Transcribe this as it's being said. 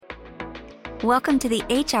Welcome to the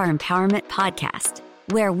HR Empowerment Podcast,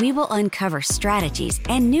 where we will uncover strategies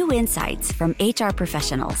and new insights from HR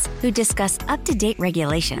professionals who discuss up-to-date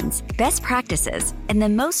regulations, best practices, and the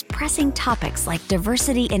most pressing topics like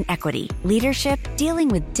diversity and equity, leadership, dealing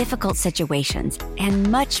with difficult situations,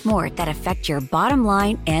 and much more that affect your bottom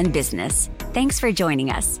line and business. Thanks for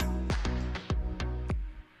joining us.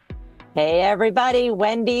 Hey, everybody.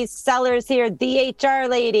 Wendy Sellers here, the HR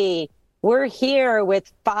lady. We're here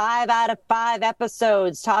with 5 out of 5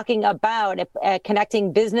 episodes talking about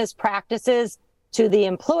connecting business practices to the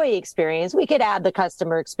employee experience. We could add the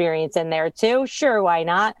customer experience in there too. Sure, why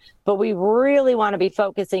not? But we really want to be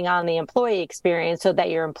focusing on the employee experience so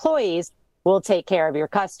that your employees will take care of your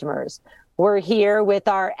customers. We're here with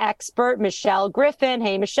our expert, Michelle Griffin.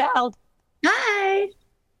 Hey, Michelle. Hi.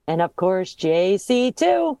 And of course, JC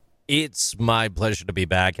too. It's my pleasure to be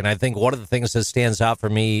back. And I think one of the things that stands out for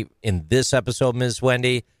me in this episode, Ms.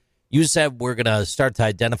 Wendy, you said we're going to start to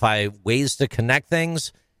identify ways to connect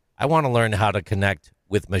things. I want to learn how to connect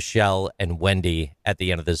with Michelle and Wendy at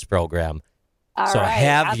the end of this program. All right,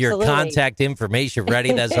 have absolutely. your contact information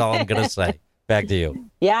ready. That's all I'm going to say. Back to you.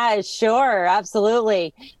 Yeah, sure.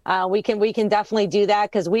 Absolutely. We can definitely do that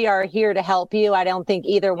because we are here to help you. I don't think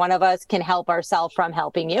either one of us can help ourselves from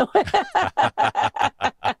helping you.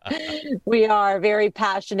 We are very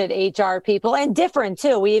passionate HR people and different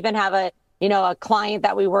too. We even have a client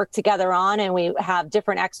that we work together on, and we have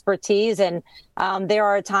different expertise. And there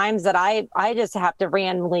are times that I just have to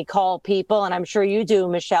randomly call people, and I'm sure you do,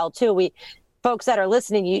 Michelle, too. Folks that are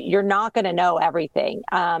listening, you're not going to know everything,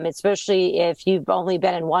 especially if you've only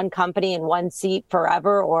been in one company in one seat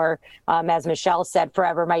forever, or as Michelle said,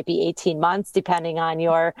 forever might be 18 months, depending on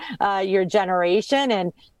your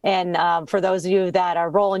generation. And for those of you that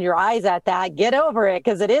are rolling your eyes at that, get over it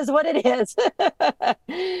because it is what it is.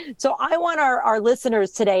 So I want our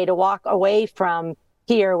listeners today to walk away from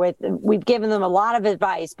here we've given them a lot of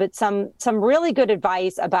advice, but some really good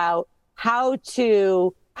advice about how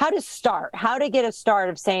to start, how to get a start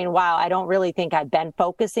of saying, wow, I don't really think I've been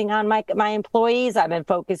focusing on my employees. I've been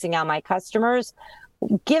focusing on my customers.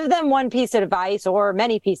 Give them one piece of advice or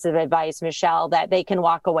many pieces of advice, Michelle, that they can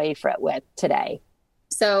walk away with today.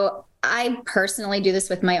 So I personally do this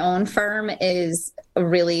with my own firm, is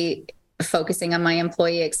really focusing on my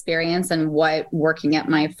employee experience and what working at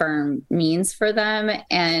my firm means for them.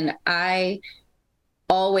 And I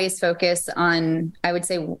always focus on, I would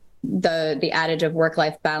say, the adage of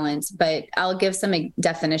work-life balance, but I'll give some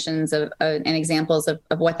definitions of and examples of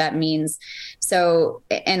what that means. So,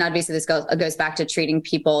 and obviously this goes back to treating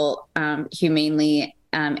people humanely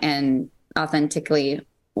and authentically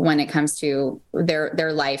when it comes to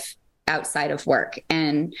their life outside of work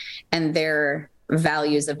and their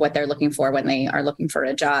values of what they're looking for when they are looking for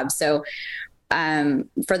a job. So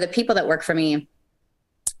for the people that work for me,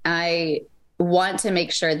 I want to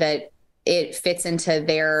make sure that it fits into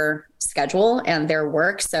their schedule and their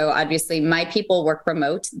work. So obviously my people work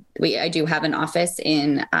remote. I do have an office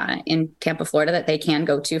in Tampa, Florida that they can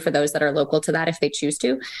go to for those that are local to that if they choose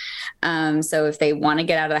to. So if they want to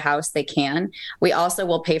get out of the house, they can. We also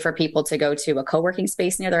will pay for people to go to a co-working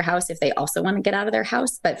space near their house if they also want to get out of their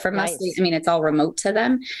house. But for Nice. mostly, it's all remote to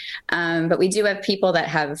them. But we do have people that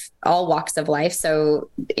have all walks of life. So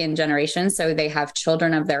in generations, so they have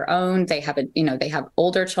children of their own. They have they have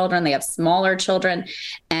older children, they have smaller children,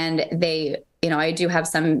 and I do have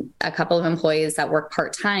a couple of employees that work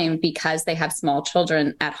part-time because they have small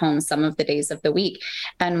children at home some of the days of the week.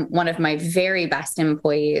 And one of my very best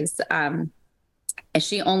employees,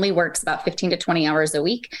 she only works about 15 to 20 hours a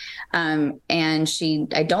week. And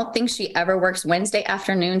I don't think she ever works Wednesday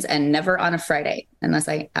afternoons and never on a Friday, unless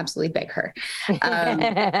I absolutely beg her.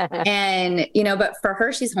 But for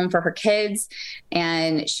her, she's home for her kids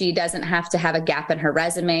and she doesn't have to have a gap in her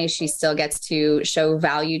resume. She still gets to show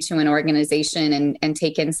value to an organization and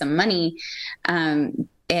take in some money. And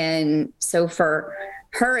so for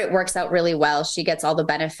her, it works out really well. She gets all the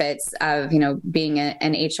benefits of, being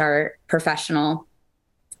an HR professional.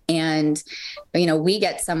 And, we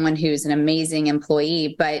get someone who's an amazing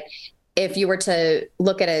employee, but if you were to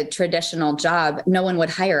look at a traditional job, no one would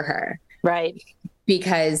hire her. Right.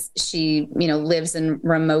 Because she, lives in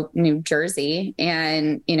remote New Jersey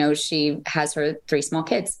and, she has her 3 small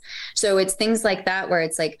kids. So it's things like that where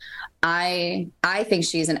it's like, I think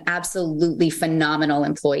she's an absolutely phenomenal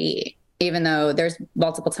employee, even though there's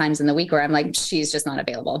multiple times in the week where I'm like, she's just not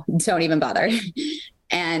available. Don't even bother.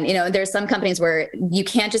 And, there's some companies where you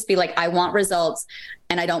can't just be like, I want results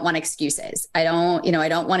and I don't want excuses. I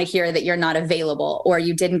don't want to hear that you're not available or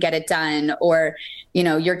you didn't get it done or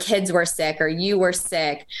your kids were sick or you were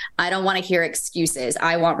sick. I don't want to hear excuses.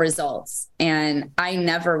 I want results. And I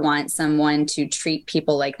never want someone to treat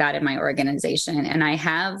people like that in my organization. And I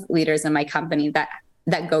have leaders in my company that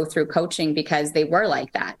go through coaching because they were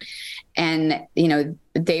like that. And,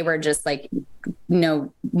 they were just like,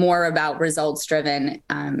 more about results driven,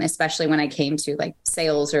 especially when I came to like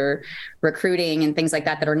sales or recruiting and things like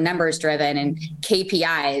that are numbers driven and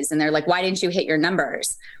KPIs. And they're like, why didn't you hit your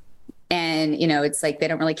numbers? And, it's like, they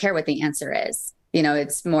don't really care what the answer is.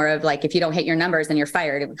 It's more of like, if you don't hit your numbers, then you're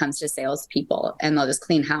fired. It comes to salespeople and they'll just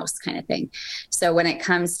clean house kind of thing. So when it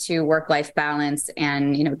comes to work-life balance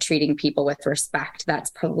and, treating people with respect, that's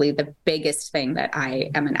probably the biggest thing that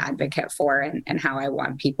I am an advocate for and how I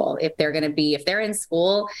want people. If they're in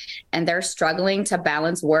school and they're struggling to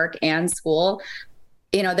balance work and school,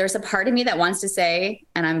 there's a part of me that wants to say,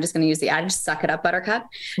 and I'm just going to use the adage, suck it up, buttercup.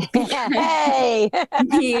 Hey.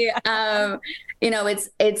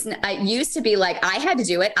 It used to be like, I had to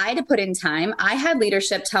do it. I had to put in time. I had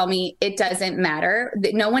leadership tell me it doesn't matter.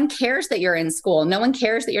 No one cares that you're in school. No one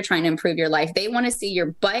cares that you're trying to improve your life. They want to see your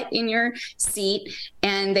butt in your seat,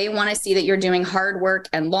 and they want to see that you're doing hard work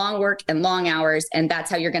and long hours. And that's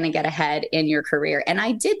how you're going to get ahead in your career. And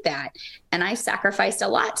I did that. And I sacrificed a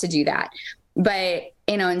lot to do that. But,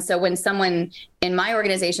 and so when someone in my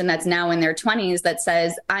organization that's now in their 20s that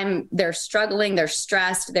says they're struggling, they're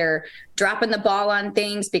stressed, they're dropping the ball on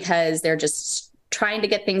things because they're just trying to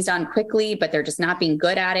get things done quickly, but they're just not being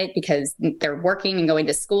good at it because they're working and going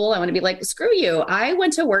to school. I want to be like, screw you. I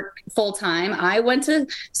went to work full time. I went to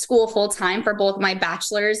school full time for both my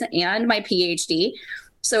bachelor's and my PhD.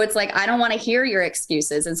 So it's like, I don't want to hear your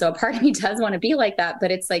excuses. And so a part of me does want to be like that,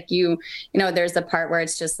 but it's like, there's the part where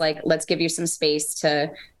it's just like, let's give you some space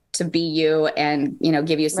to be you and,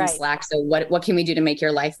 give you some slack. So what can we do to make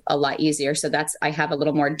your life a lot easier? So I have a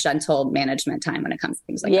little more gentle management time when it comes to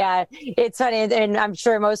things like that. Yeah, it's funny. And I'm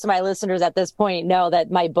sure most of my listeners at this point know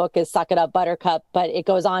that my book is Suck It Up, Buttercup, but it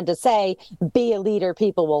goes on to say, be a leader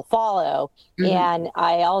people will follow. Mm-hmm. And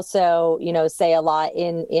I also, say a lot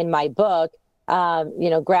in my book,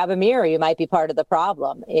 grab a mirror, you might be part of the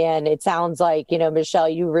problem. And it sounds like, Michelle,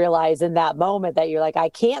 you realize in that moment that you're like, I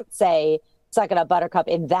can't say suck it up, buttercup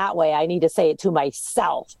in that way. I need to say it to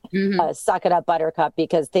myself, suck it up, buttercup,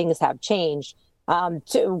 because things have changed.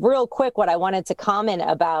 Real quick, what I wanted to comment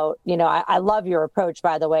about, I love your approach,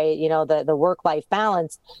 by the way, the work-life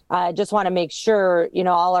balance. I just want to make sure,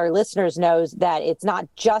 all our listeners knows that it's not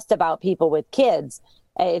just about people with kids.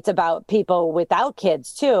 It's about people without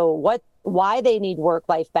kids too. Why they need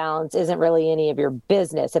work-life balance isn't really any of your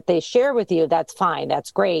business. If they share with you, that's fine.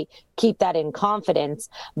 That's great. Keep that in confidence.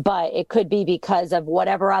 But it could be because of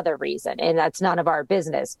whatever other reason. And that's none of our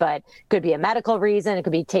business. But it could be a medical reason. It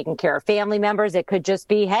could be taking care of family members. It could just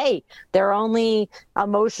be, hey, they're only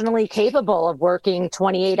emotionally capable of working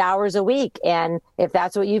 28 hours a week. And if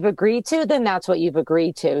that's what you've agreed to, then that's what you've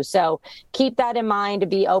agreed to. So keep that in mind, to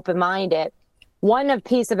be open-minded. One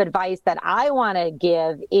piece of advice that I want to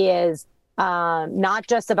give is not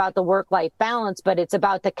just about the work-life balance, but it's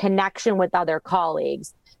about the connection with other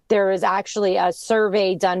colleagues. There is actually a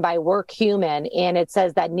survey done by WorkHuman, and it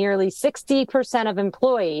says that nearly 60% of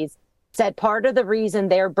employees said part of the reason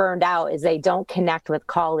they're burned out is they don't connect with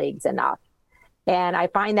colleagues enough. And I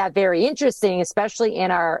find that very interesting, especially in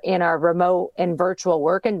our remote and virtual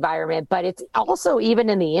work environment, but it's also even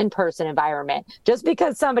in the in-person environment. Just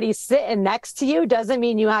because somebody's sitting next to you doesn't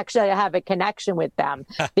mean you actually have a connection with them,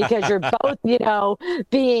 because you're both,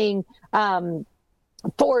 being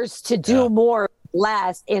forced to do more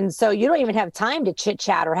less. And so you don't even have time to chit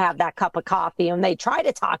chat or have that cup of coffee. And they try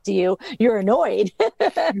to talk to you, you're annoyed.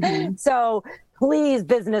 Mm-hmm. So please,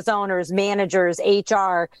 business owners, managers,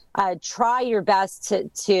 HR, try your best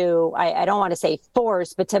to I don't want to say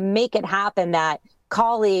force, but to make it happen that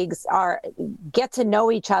colleagues get to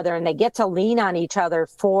know each other and they get to lean on each other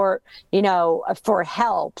for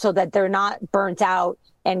help, so that they're not burnt out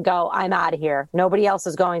and go, I'm out of here. Nobody else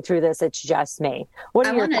is going through this. It's just me. What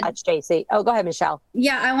are your thoughts, JC? Oh, go ahead, Michelle.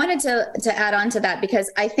 Yeah, I wanted to add on to that,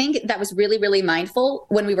 because I think that was really, really mindful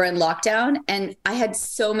when we were in lockdown. And I had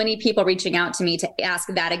so many people reaching out to me to ask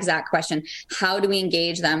that exact question. How do we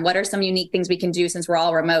engage them? What are some unique things we can do since we're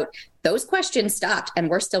all remote? Those questions stopped, and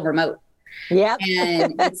we're still remote. Yeah.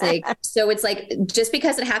 And it's like, just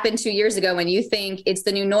because it happened 2 years ago and you think it's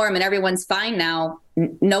the new norm and everyone's fine now,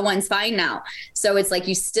 no one's fine now. So it's like,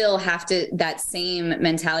 you still have to, that same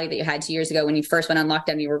mentality that you had 2 years ago when you first went on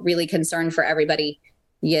lockdown, you were really concerned for everybody.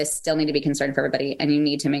 You still need to be concerned for everybody. And you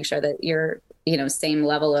need to make sure that you're, same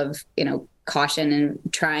level of, caution and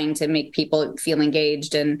trying to make people feel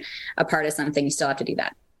engaged and a part of something. You still have to do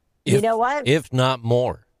that. You know what? If not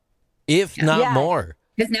more. If not more.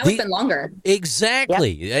 Because now it's been longer.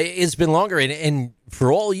 Exactly. Yep. It's been longer. And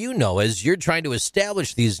for all you know, as you're trying to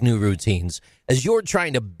establish these new routines, as you're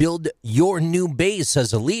trying to build your new base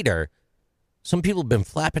as a leader, some people have been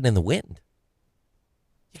flapping in the wind.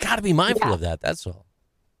 You got to be mindful of that. That's all.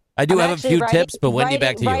 I do have a few tips, but Wendy,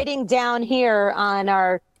 back to you. Writing down here on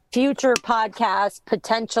our future podcast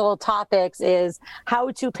potential topics is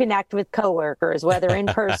how to connect with coworkers, whether in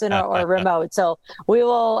person or remote. So we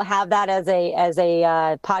will have that as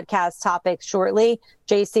a podcast topic shortly.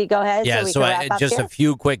 JC, go ahead. Yeah, so just a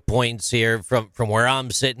few quick points here from where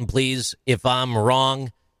I'm sitting, please. If I'm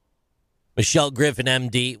wrong, Michelle Griffin,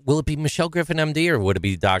 MD. Will it be Michelle Griffin, MD, or would it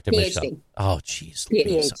be Dr. PhD. Michelle? Oh,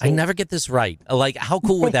 jeez. I never get this right. Like, how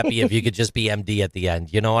cool would that be if you could just be MD at the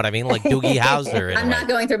end? You know what I mean? Like Doogie Howser. I'm not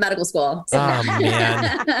going through medical school. So. Oh,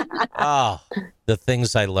 man. Oh, the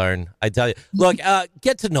things I learn. I tell you. Look,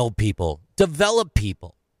 get to know people. Develop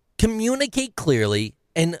people. Communicate clearly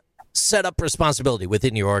and set up responsibility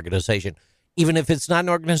within your organization. Even if it's not an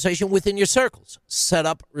organization, within your circles. Set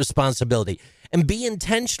up responsibility. And be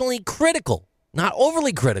intentionally critical, not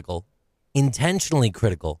overly critical, intentionally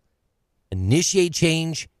critical. Initiate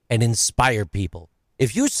change and inspire people.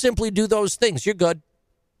 If you simply do those things, you're good.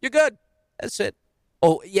 You're good. That's it.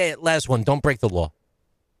 Oh, yeah, last one. Don't break the law.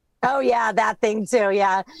 Oh, yeah, that thing too.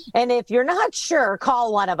 Yeah. And if you're not sure,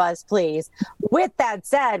 call one of us, please. With that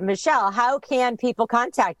said, Michelle, how can people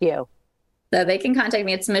contact you? So they can contact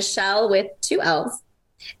me. It's Michelle with 2 L's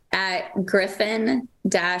at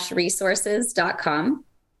griffin-resources.com.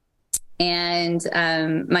 And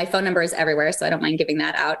my phone number is everywhere, so I don't mind giving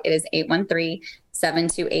that out. It is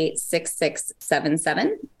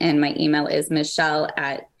 813-728-6677. And my email is Michelle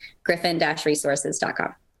at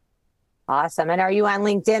griffin-resources.com. Awesome. And are you on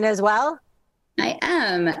LinkedIn as well? I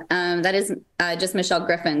am. That is just Michelle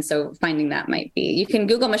Griffin. So finding that might be, you can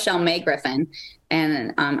Google Michelle May Griffin,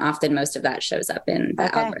 and often most of that shows up in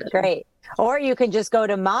the algorithm. Great. Or you can just go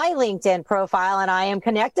to my LinkedIn profile and I am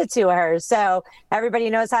connected to her. So everybody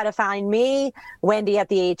knows how to find me, Wendy at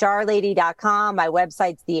thehrlady.com. My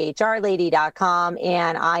website's thehrlady.com,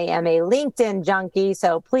 and I am a LinkedIn junkie.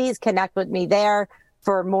 So please connect with me there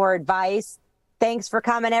for more advice. Thanks for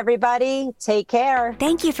coming, everybody. Take care.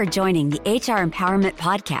 Thank you for joining the HR Empowerment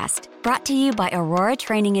Podcast, brought to you by Aurora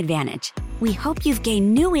Training Advantage. We hope you've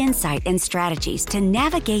gained new insight and strategies to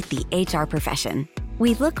navigate the HR profession.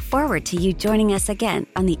 We look forward to you joining us again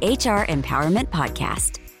on the HR Empowerment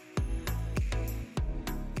Podcast.